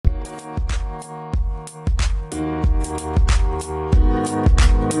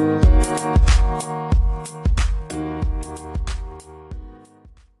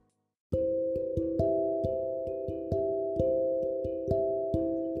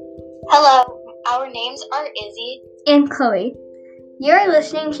Hello, our names are Izzy and Chloe. You're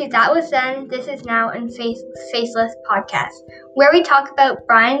listening to That Was Then, This Is Now, and Faceless podcast, where we talk about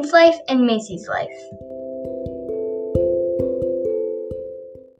Brian's life and Macy's life.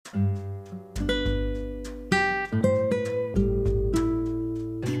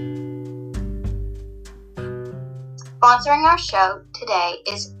 Sponsoring our show today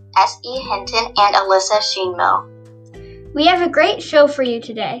is S.E. Hinton and Alyssa Sheenmill. We have a great show for you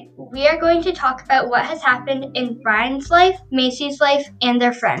today. We are going to talk about what has happened in Brian's life, Macy's life, and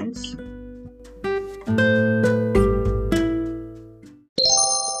their friends.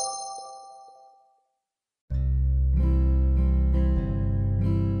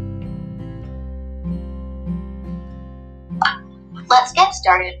 Let's get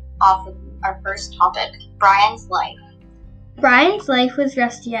started off with our first topic, Brian's life. Brian's life was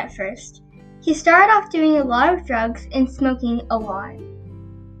rusty at first. He started off doing a lot of drugs and smoking a lot.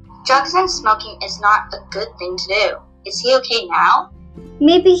 Drugs and smoking is not a good thing to do. Is he okay now?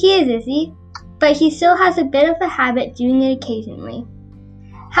 Maybe he is, Izzy, but he still has a bit of a habit doing it occasionally.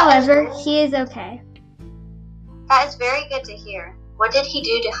 However, he is okay. That is very good to hear. What did he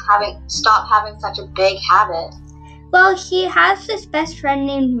do to stop having such a big habit? Well, he has this best friend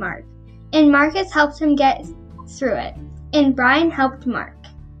named Mark, and Mark has helped him get through it, and Brian helped Mark.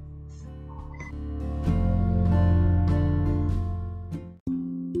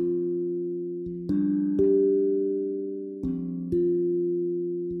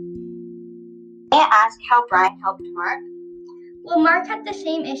 May I ask how Brian helped Mark? Well, Mark had the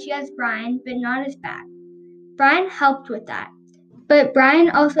same issue as Brian, but not as bad. Brian helped with that, but Brian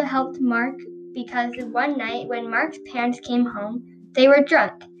also helped Mark because one night when Mark's parents came home, they were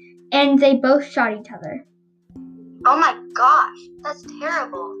drunk, and they both shot each other. Oh my gosh, that's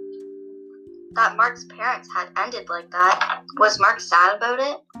terrible. That Mark's parents had ended like that. Was Mark sad about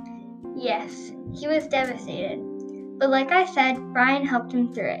it? Yes, he was devastated. But like I said, Brian helped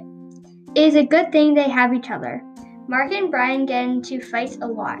him through it. It is a good thing they have each other. Mark and Brian get into fights a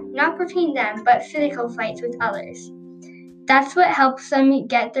lot, not between them, but physical fights with others. That's what helps them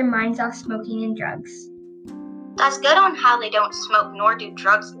get their minds off smoking and drugs. That's good on how they don't smoke nor do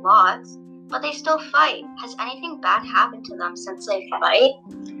drugs lots, but they still fight. Has anything bad happened to them since they fight?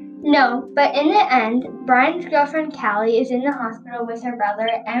 No, but in the end, Brian's girlfriend Callie is in the hospital with her brother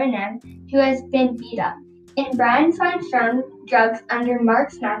Eminem, who has been beat up. And Brian finds drugs under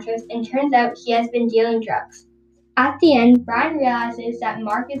Mark's mattress and turns out he has been dealing drugs. At the end, Brian realizes that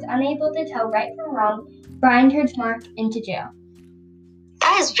Mark is unable to tell right from wrong. Brian turns Mark into jail.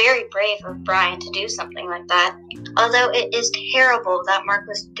 That is very brave of Brian to do something like that. Although it is terrible that Mark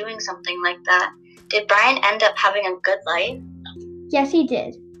was doing something like that. Did Brian end up having a good life? Yes, he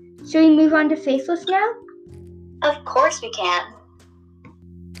did. Should we move on to Faceless now? Of course we can.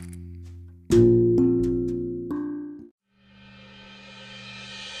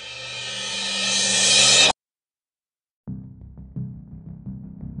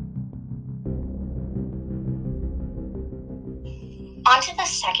 On to the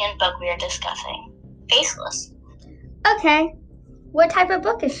second book we are discussing, Faceless. Okay. What type of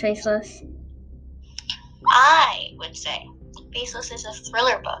book is Faceless? I would say Faceless is a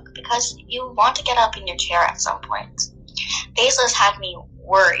thriller book because you want to get up in your chair at some point. Faceless had me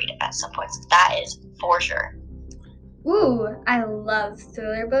worried at some points, that is for sure. Ooh, I love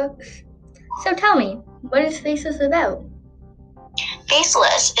thriller books. So tell me, what is Faceless about?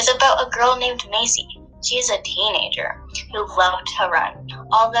 Faceless is about a girl named Macy. She is a teenager who loved to run,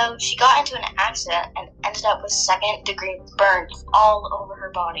 although she got into an accident and ended up with second-degree burns all over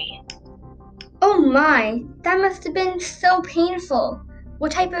her body. Oh my, that must have been so painful.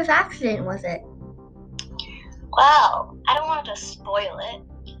 What type of accident was it? Well, I don't want to spoil it,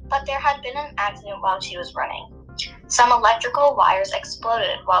 but there had been an accident while she was running. Some electrical wires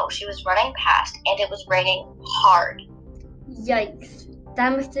exploded while she was running past, and it was raining hard. Yikes,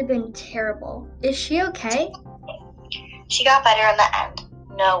 that must have been terrible. Is she okay? She got better in the end.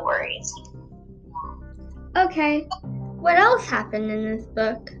 No worries. Okay, what else happened in this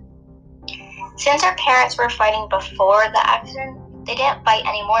book? Since her parents were fighting before the accident, they didn't fight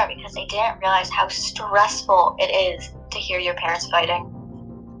anymore because they didn't realize how stressful it is to hear your parents fighting.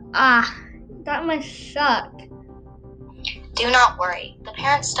 Ah, that must suck. Do not worry. The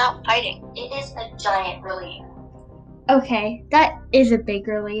parents stopped fighting. It is a giant relief. Okay, that is a big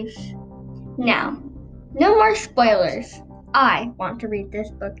relief. Now, no more spoilers. I want to read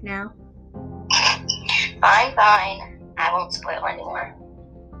this book now. Fine. I won't spoil anymore.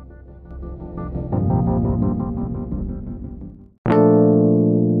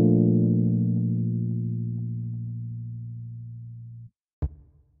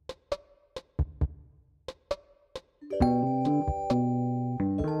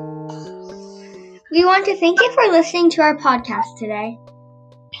 We want to thank you for listening to our podcast today.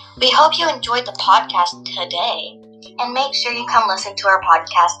 We hope you enjoyed the podcast today, and make sure you come listen to our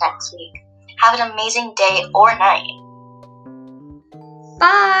podcast next week. Have an amazing day or night.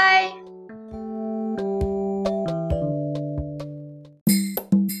 Bye!